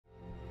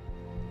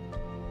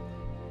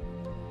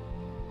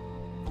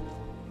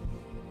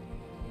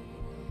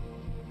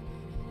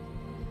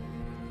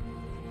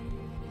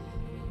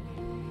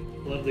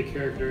love the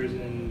characters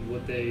and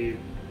what they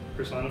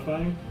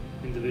personify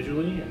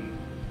individually, and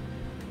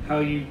how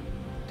you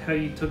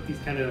took these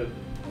kind of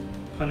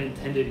pun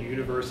intended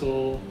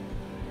universal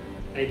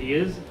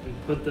ideas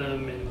and put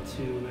them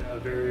into a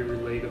very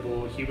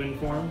relatable human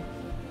form.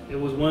 It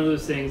was one of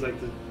those things like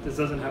this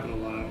doesn't happen a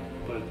lot,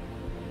 but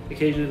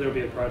occasionally there'll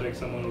be a project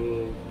someone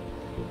will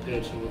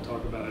pitch and we'll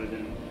talk about it,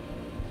 and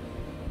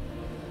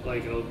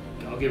like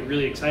I'll get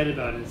really excited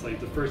about it. It's like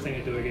the first thing I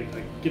do, I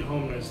get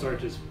home and I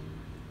start just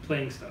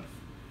playing stuff,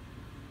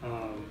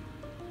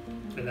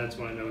 and that's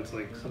when I know it's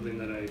like something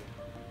that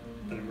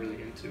I'm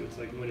really into. It's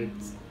like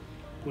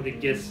when it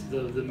gets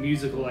the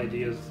musical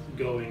ideas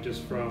going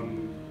just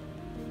from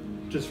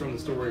the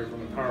story, or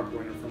from a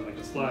PowerPoint, or from like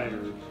a slide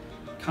or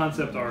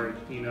concept art.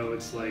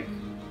 It's like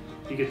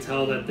you could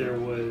tell that there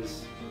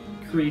was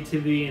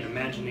creativity and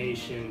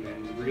imagination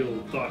and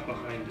real thought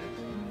behind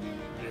it.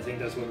 And I think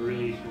that's what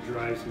really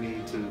drives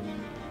me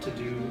to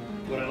do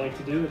what I like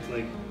to do. It's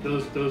like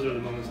those are the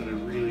moments that I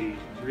really,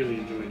 really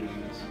enjoy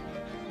doing this.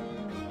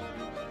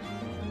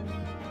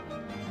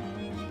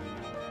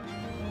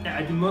 Yeah,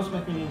 I do most of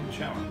my thinking in the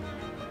shower.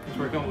 That's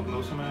where I come up with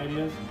most of my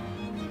ideas.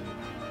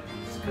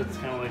 Just because it's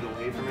kind of like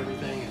away from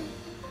everything and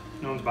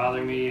no one's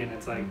bothering me, and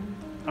it's like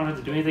I don't have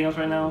to do anything else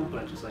right now,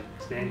 but just like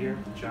stand here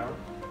and shower.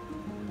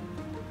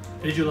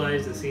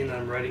 Visualize the scene that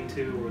I'm writing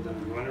to or that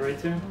I'm going to write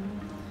to,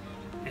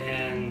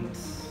 and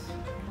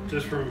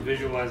just from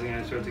visualizing,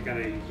 I start to kind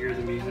of hear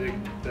the music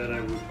that I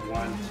would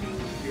want to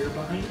hear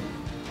behind it.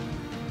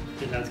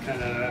 And that's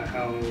kind of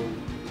how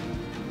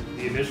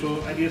the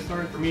initial ideas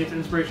start. For me, it's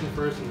inspiration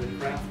first and then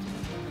craft.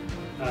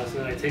 So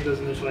then I take those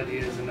initial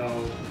ideas and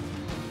I'll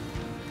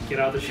get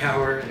out of the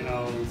shower and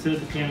I'll sit at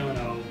the piano and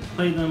I'll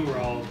play them, or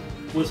I'll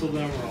whistle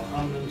them, or I'll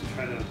hum them to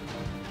try to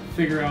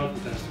figure out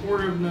the best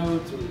order of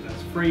notes or the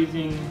best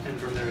phrasing, and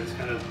from there just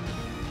kind of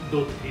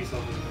build the piece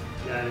off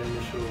of that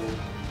initial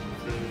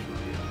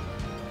idea.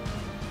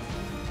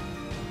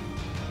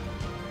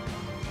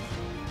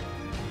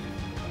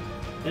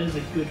 That is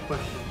a good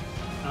question.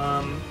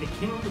 I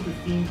came up with the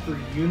theme for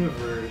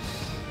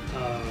Universe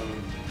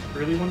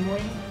early one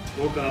morning.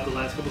 Woke up the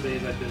last couple of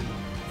days. I've been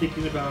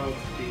thinking about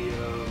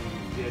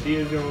the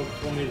ideas you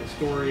told me, the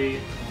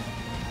story,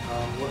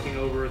 looking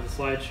over the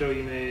slideshow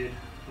you made,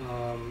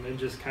 and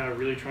just kind of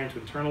really trying to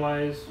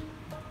internalize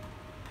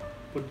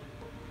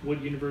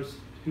what Universe,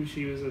 who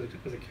she is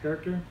as a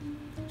character.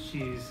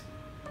 She's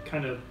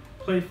kind of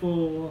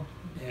playful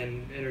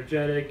and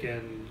energetic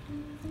and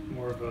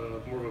more of a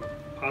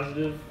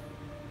positive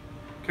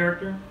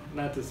character.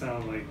 Not to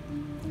sound like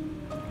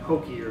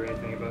hokey or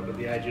anything about it, but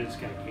the idea just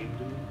kind of came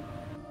to me.